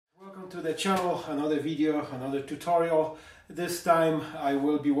to the channel, another video, another tutorial. This time I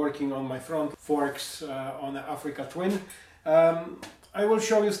will be working on my front forks on the Africa Twin. I will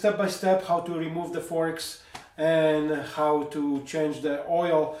show you step by step how to remove the forks and how to change the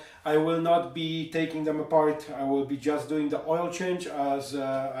oil. I will not be taking them apart, I will be just doing the oil change, as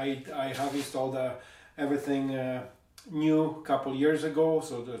I have installed everything new a couple years ago,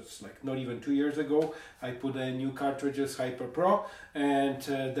 so that's like not even 2 years ago. I put in new cartridges, Hyperpro, and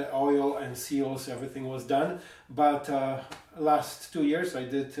the oil and seals, everything was done. But last 2 years I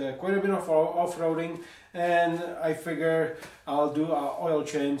did quite a bit of off-roading, and I figure I'll do an oil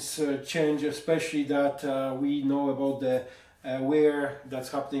change, especially that we know about the wear that's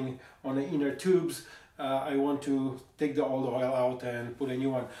happening on the inner tubes. I want to take the old oil out and put a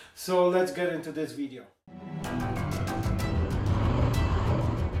new one. So let's get into this video.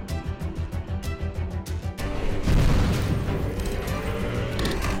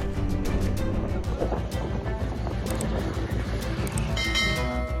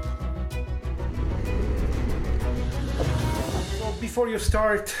 Before you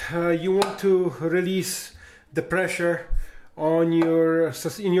start, you want to release the pressure on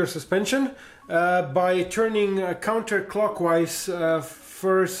in your suspension by turning counterclockwise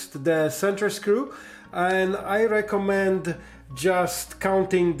first the center screw, and I recommend just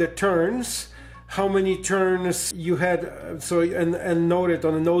counting the turns, how many turns you had, and note it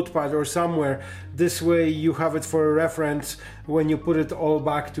on a notepad or somewhere. This way you have it for a reference when you put it all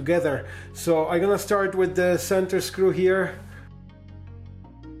back together. So I'm gonna start with the center screw here.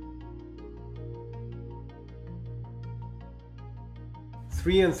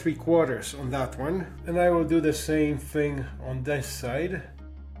 3 3/4 on that one, and I will do the same thing on this side.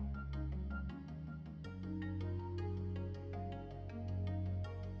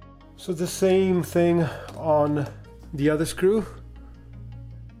 So the same thing on the other screw.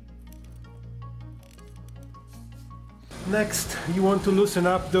 Next, you want to loosen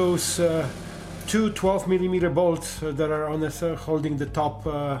up those two 12mm bolts that are on the holding the top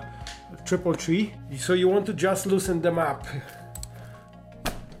triple tree. So you want to just loosen them up.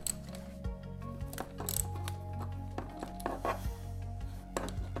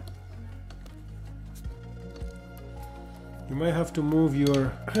 You might have to move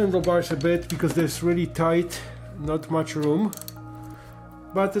your handlebars a bit because there's really tight, not much room,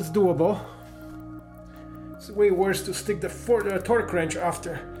 but it's doable. It's way worse to stick the torque wrench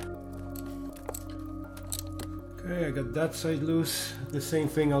after. Okay, I got that side loose. The same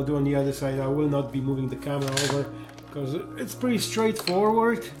thing I'll do on the other side. I will not be moving the camera over because it's pretty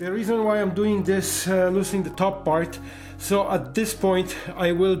straightforward. The reason why I'm doing this, loosening the top part, so at this point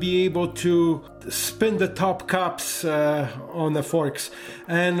I will be able to spin the top caps on the forks.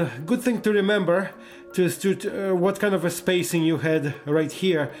 And good thing to remember is what kind of a spacing you had right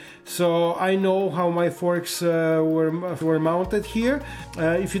here. So I know how my forks were mounted here.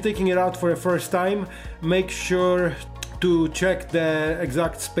 If you're taking it out for the first time, make sure to check the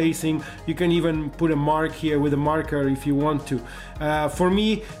exact spacing. You can even put a mark here with a marker if you want to. For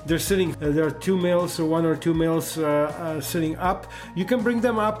me, there are 2 mils or 1 or 2 mils sitting up. You can bring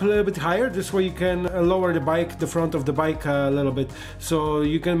them up a little bit higher. This way you can lower the front of the bike a little bit. So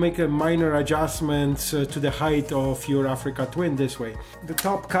you can make a minor adjustments to the height of your Africa Twin this way. The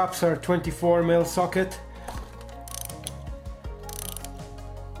top caps are 24 mil socket.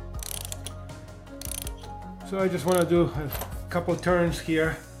 So I just want to do a couple turns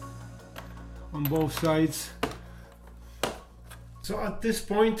here on both sides. So at this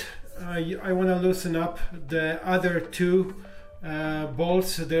point I want to loosen up the other two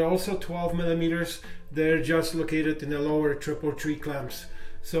bolts. They're also 12mm. They're just located in the lower triple tree clamps.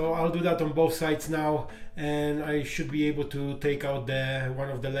 So I'll do that on both sides now, and I should be able to take out one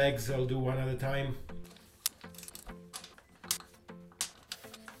of the legs. I'll do one at a time.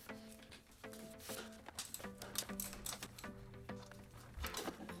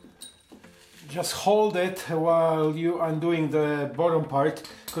 Just hold it while you undoing the bottom part,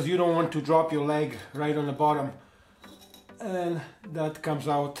 because you don't want to drop your leg right on the bottom. And that comes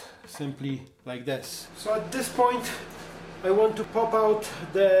out simply like this. So at this point I want to pop out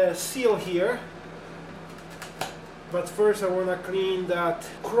the seal here, but first I want to clean that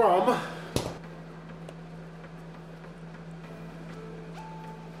chrome.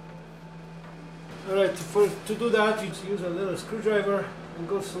 Alright, to do that you use a little screwdriver and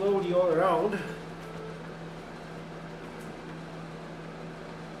go slowly all around.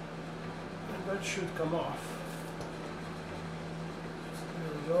 And that should come off.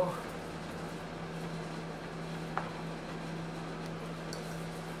 There we go.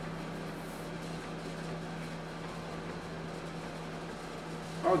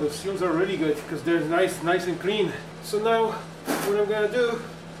 Oh, the seals are really good because they're nice and clean. So now what I'm gonna do,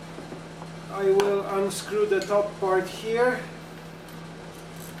 I will unscrew the top part here.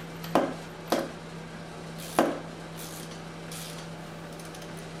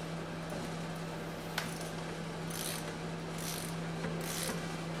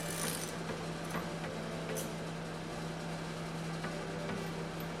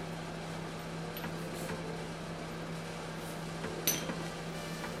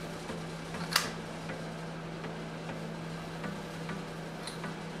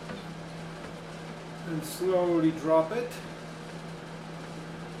 And slowly drop it.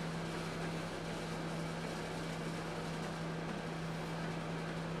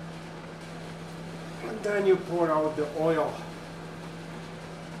 And then you pour out the oil.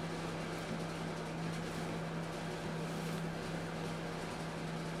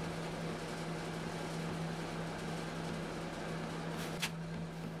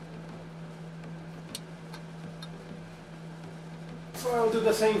 So I'll do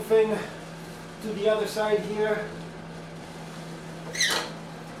the same thing to the other side here.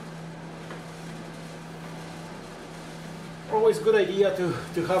 Always good idea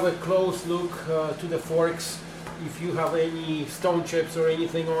to have a close look to the forks if you have any stone chips or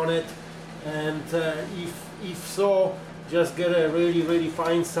anything on it, and if so, just get a really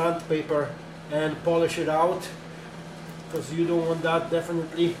fine sandpaper and polish it out, because you don't want that.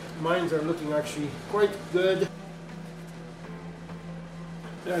 Definitely mines are looking actually quite good.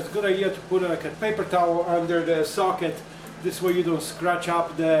 Yeah, it's a good idea to put like a paper towel under the socket. This way you don't scratch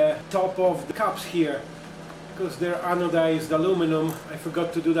up the top of the cups here, because they're anodized aluminum. I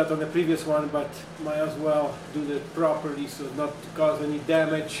forgot to do that on the previous one, but might as well do that properly so not to cause any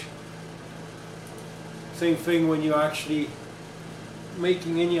damage. Same thing when you're actually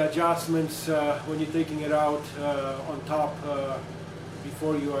making any adjustments when you're taking it out on top,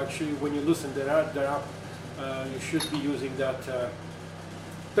 before you actually, when you loosen it up, you should be using that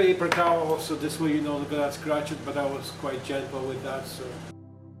paper towel, so this way you don't gonna scratch it, but I was quite gentle with that.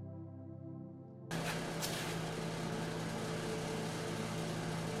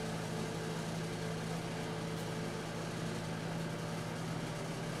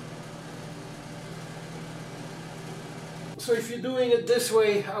 So if you're doing it this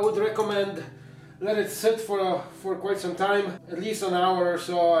way, I would recommend let it sit for quite some time, at least an hour or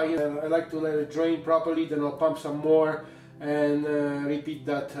so. I like to let it drain properly, then I'll pump some more and repeat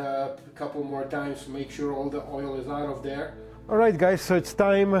that a couple more times to make sure all the oil is out of there. Alright guys, so it's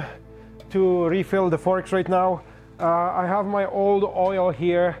time to refill the forks right now. I have my old oil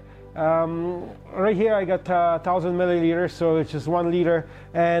here. Right here I got 1000 milliliters, so it's just 1 liter,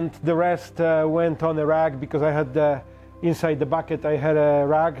 and the rest went on a rag because I had inside the bucket I had a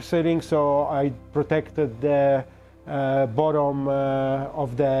rag sitting, so I protected the bottom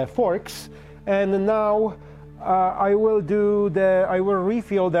of the forks. And now I will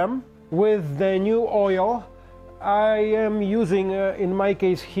refill them with the new oil. I am using, in my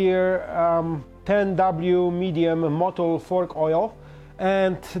case here, 10W medium mottle fork oil,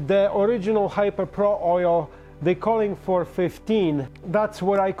 and the original Hyperpro oil they're calling for 15. That's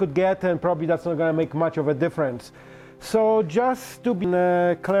what I could get, and probably that's not going to make much of a difference. So just to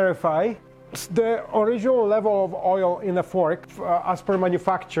clarify, the original level of oil in a fork, as per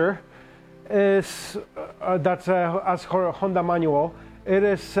manufacturer, is that's as per Honda manual. It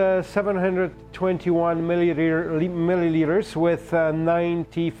is 721 milliliters with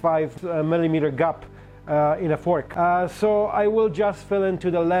 95 millimeter gap in a fork. So I will just fill into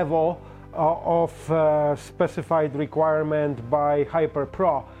the level of specified requirement by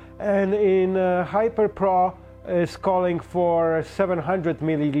Hyperpro, and in Hyperpro is calling for 700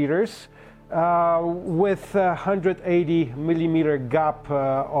 milliliters with 180 millimeter gap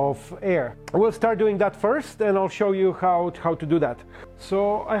of air. We'll start doing that first, and I'll show you how to do that.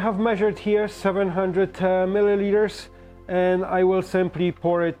 So I have measured here 700 milliliters, and I will simply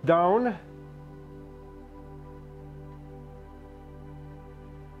pour it down.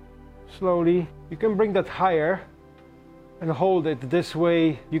 Slowly. You can bring that higher and hold it. This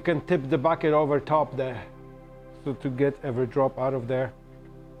way you can tip the bucket over top there, so to get every drop out of there.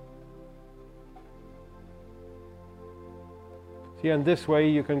 See, and this way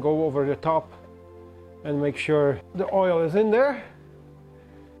you can go over the top and make sure the oil is in there.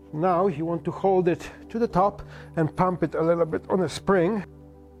 Now you want to hold it to the top and pump it a little bit on a spring.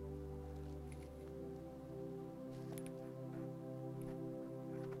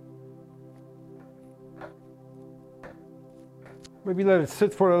 Maybe let it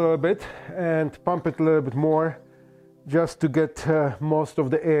sit for a little bit and pump it a little bit more, just to get most of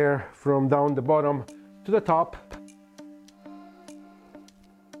the air from down the bottom to the top.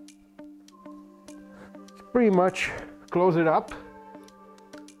 pretty much close it up.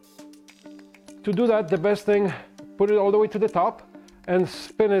 To do that, the best thing, put it all the way to the top and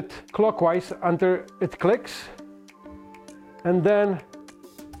spin it clockwise until it clicks, and then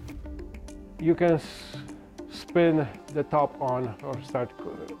you can spin the top on or start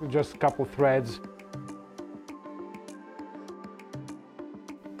just a couple threads.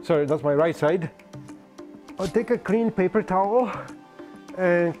 Sorry, that's my right side. I'll take a clean paper towel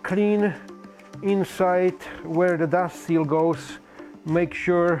and clean inside where the dust seal goes. Make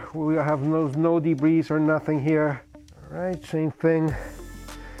sure we have no debris or nothing here. All right, same thing.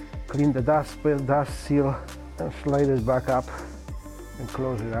 Clean the dust seal and slide it back up and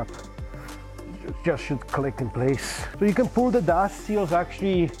close it up. It just should click in place. So you can pull the dust seals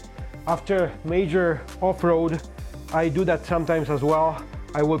actually after major off-road. I do that sometimes as well.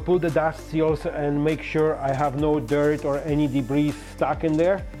 I will pull the dust seals and make sure I have no dirt or any debris stuck in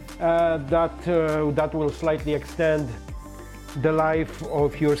there. That will slightly extend the life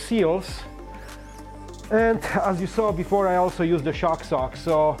of your seals. And as you saw before, I also use the shock socks,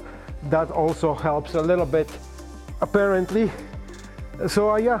 so that also helps a little bit apparently.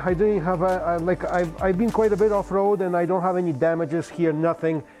 So yeah, I didn't have I've been quite a bit off-road and I don't have any damages here,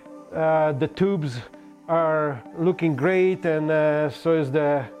 nothing. The tubes are looking great, and so is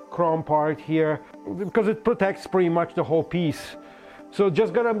the chrome part here, because it protects pretty much the whole piece. So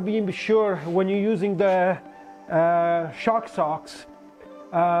just gotta be sure when you're using the shock socks,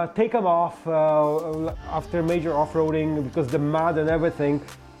 take them off after major off-roading, because the mud and everything,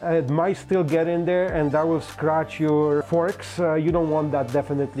 it might still get in there and that will scratch your forks. You don't want that,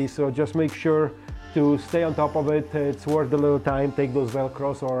 definitely. So just make sure to stay on top of it. It's worth a little time. Take those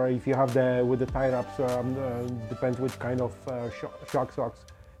Velcros, or if you have with the tie wraps, depends which kind of shock socks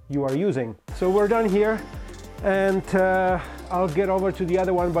you are using. So we're done here, and I'll get over to the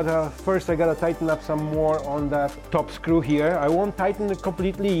other one, but first I gotta tighten up some more on that top screw here. I won't tighten it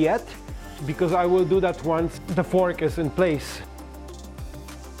completely yet, because I will do that once the fork is in place.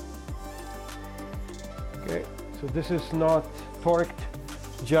 Okay, so this is not torqued,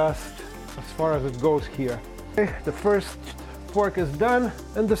 just as far as it goes here. Okay, the first fork is done,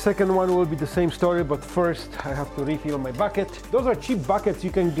 and the second one will be the same story, but first I have to refill my bucket. Those are cheap buckets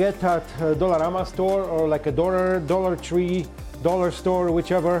you can get at a Dollarama store or like a Dollar Tree, dollar store,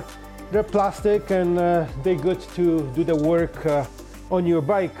 whichever. They're plastic and they're good to do the work on your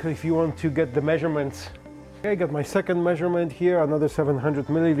bike if you want to get the measurements. Okay, I got my second measurement here, another 700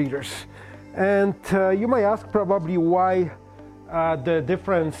 milliliters. And you might ask probably why the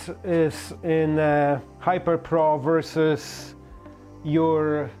difference is in Hyperpro versus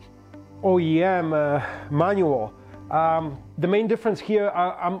your OEM manual. The main difference here,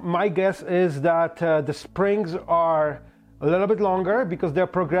 my guess is that the springs are a little bit longer because they're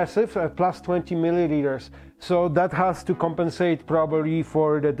progressive, plus 20 milliliters. So that has to compensate probably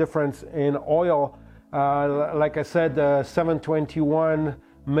for the difference in oil. Like I said, 721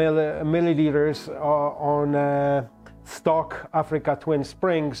 milliliters on stock Africa Twin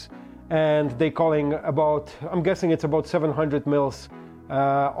springs, and they calling about, I'm guessing it's about 700 mils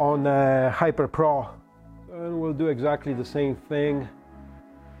on Hyperpro. And we'll do exactly the same thing.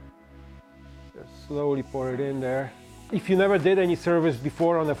 Just slowly pour it in there. If you never did any service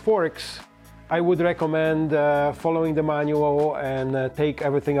before on the forks, I would recommend following the manual and take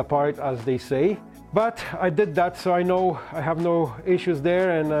everything apart as they say. But I did that, so I know I have no issues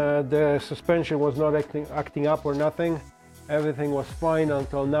there, and the suspension was not acting up or nothing. Everything was fine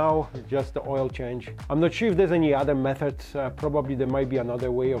until now, just the oil change. I'm not sure if there's any other methods. Probably there might be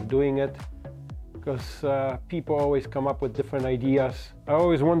another way of doing it, because people always come up with different ideas. I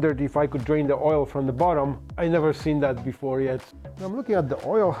always wondered if I could drain the oil from the bottom. I never seen that before yet. I'm looking at the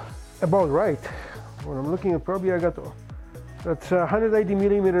oil about right. When I'm looking at, probably I got, that's 180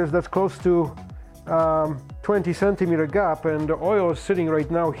 millimeters, that's close to 20 centimeter gap, and the oil is sitting right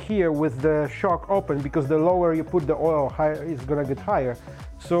now here with the shock open, because the lower you put the oil, higher it's gonna get higher.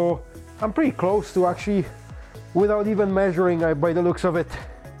 So I'm pretty close to actually, without even measuring, by the looks of it.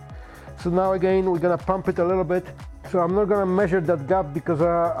 So now again we're gonna pump it a little bit. So I'm not gonna measure that gap, because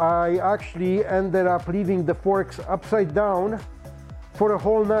I actually ended up leaving the forks upside down for a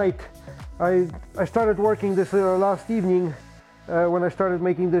whole night. I started working this last evening when I started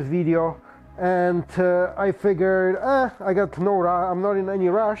making this video. And I figured, I got I'm not in any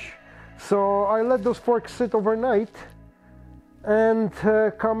rush, so I let those forks sit overnight and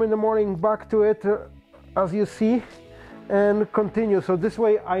come in the morning back to it, as you see, and continue. So this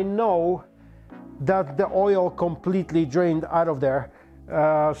way I know that the oil completely drained out of there,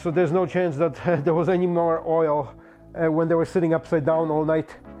 so there's no chance that there was any more oil when they were sitting upside down all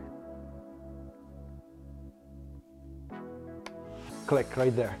night. click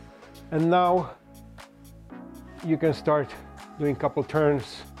right there. And now you can start doing a couple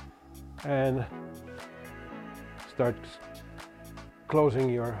turns and start closing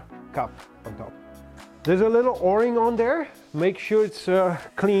your cup on top. There's a little O-ring on there. Make sure it's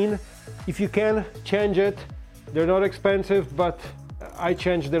clean. If you can, change it. They're not expensive, but I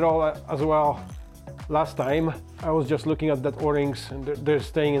changed it all as well last time. I was just looking at that O-rings and they're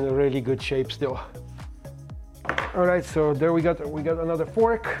staying in a really good shape still. All right, so there we got another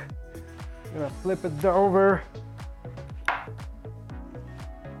fork. I'm gonna flip it over.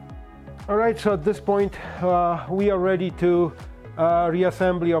 All right, so at this point we are ready to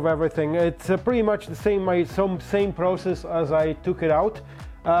reassembly of everything. It's pretty much the same process as I took it out.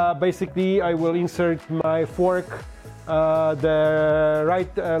 Basically, I will insert my fork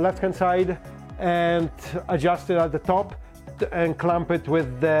the left hand side and adjust it at the top and clamp it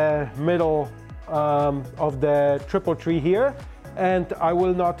with the middle of the triple tree here. And I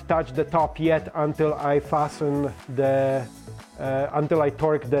will not touch the top yet until I fasten the until I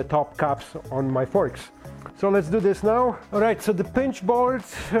torque the top caps on my forks. So let's do this now. All right, so the pinch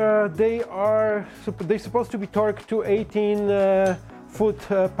bolts, they're supposed to be torqued to 18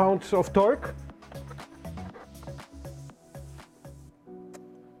 foot-pounds of torque.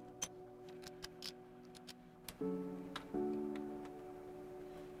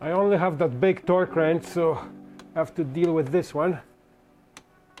 I only have that big torque wrench, so I have to deal with this one.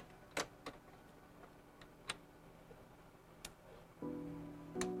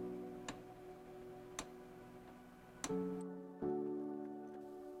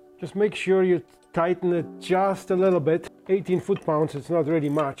 Just make sure you tighten it just a little bit. 18 foot-pounds, it's not really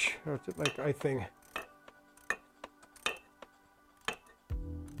much, like I think.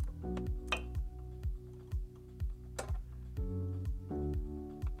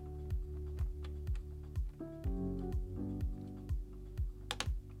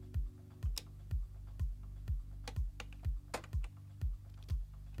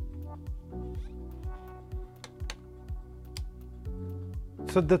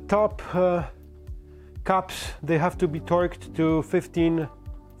 So the top caps, they have to be torqued to 15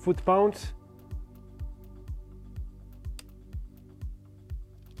 foot-pounds.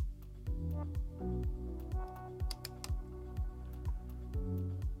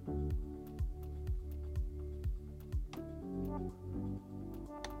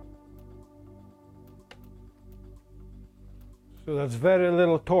 So that's very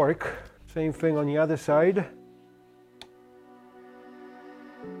little torque. Same thing on the other side.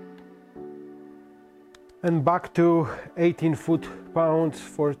 And back to 18 foot-pounds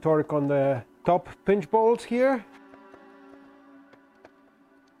for torque on the top pinch bolts here.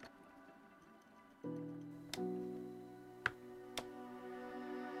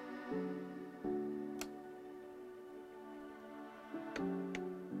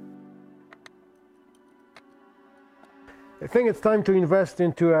 I think it's time to invest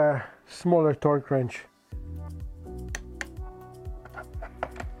into a smaller torque wrench.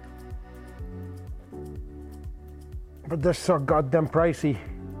 But they're so goddamn pricey.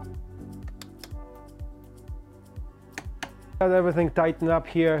 Got everything tightened up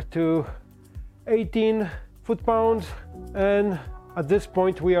here to 18 foot-pounds, and at this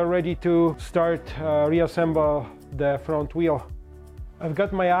point we are ready to start reassemble the front wheel. I've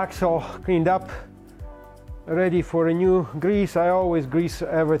got my axle cleaned up, ready for a new grease. I always grease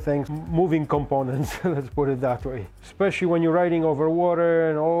everything, moving components, let's put it that way. Especially when you're riding over water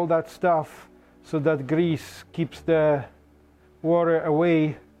and all that stuff. So that grease keeps the water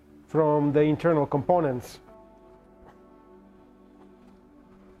away from the internal components.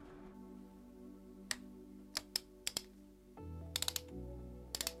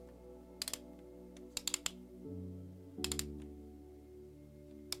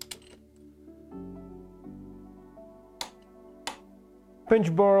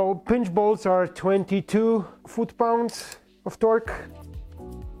 Pinch bolts are 22 foot-pounds of torque.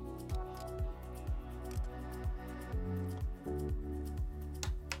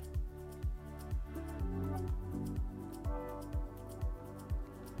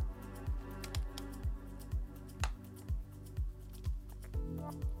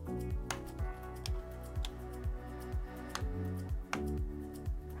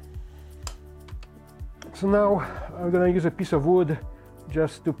 So now I'm gonna use a piece of wood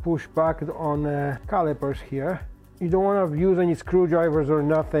just to push back on calipers here. You don't want to use any screwdrivers or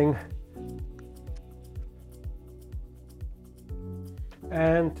nothing.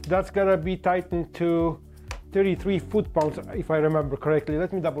 And that's gonna be tightened to 33 foot-pounds if I remember correctly.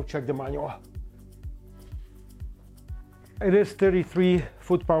 Let me double check the manual. It is 33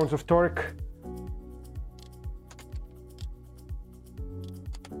 foot-pounds of torque.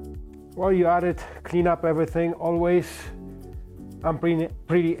 While you're at it, clean up everything always. I'm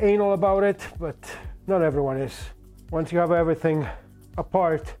pretty anal about it, but not everyone is. Once you have everything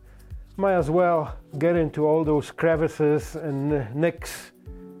apart, might as well get into all those crevices and nicks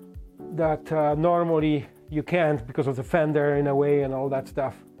that normally you can't because of the fender in a way and all that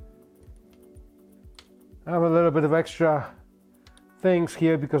stuff. I have a little bit of extra things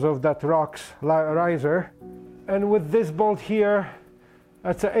here because of that rocks riser. And with this bolt here,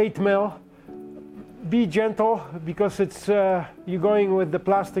 that's an 8mm. Be gentle because it's you're going with the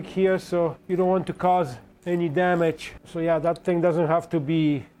plastic here, so you don't want to cause any damage. So yeah, that thing doesn't have to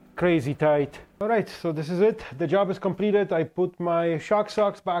be crazy tight. Alright, so this is it. The job is completed. I put my shock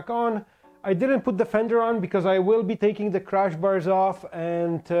socks back on. I didn't put the fender on because I will be taking the crash bars off,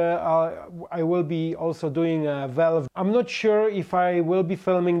 and I will be also doing a valve. I'm not sure if I will be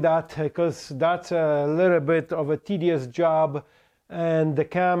filming that because that's a little bit of a tedious job, and the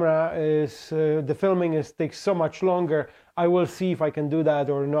camera is the filming takes so much longer. I will see if I can do that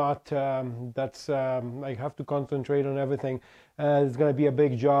or not. I have to concentrate on everything. It's gonna be a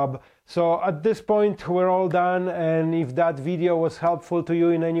big job. So at this point we're all done, and if that video was helpful to you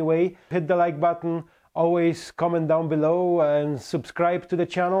in any way, hit the like button, always comment down below, and subscribe to the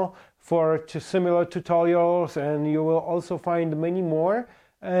channel for similar tutorials, and you will also find many more.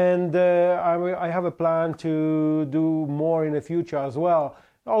 And I have a plan to do more in the future as well.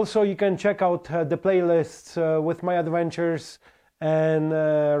 Also, you can check out the playlists with my adventures and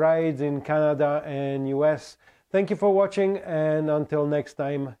rides in Canada and US. Thank you for watching, and until next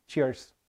time, cheers.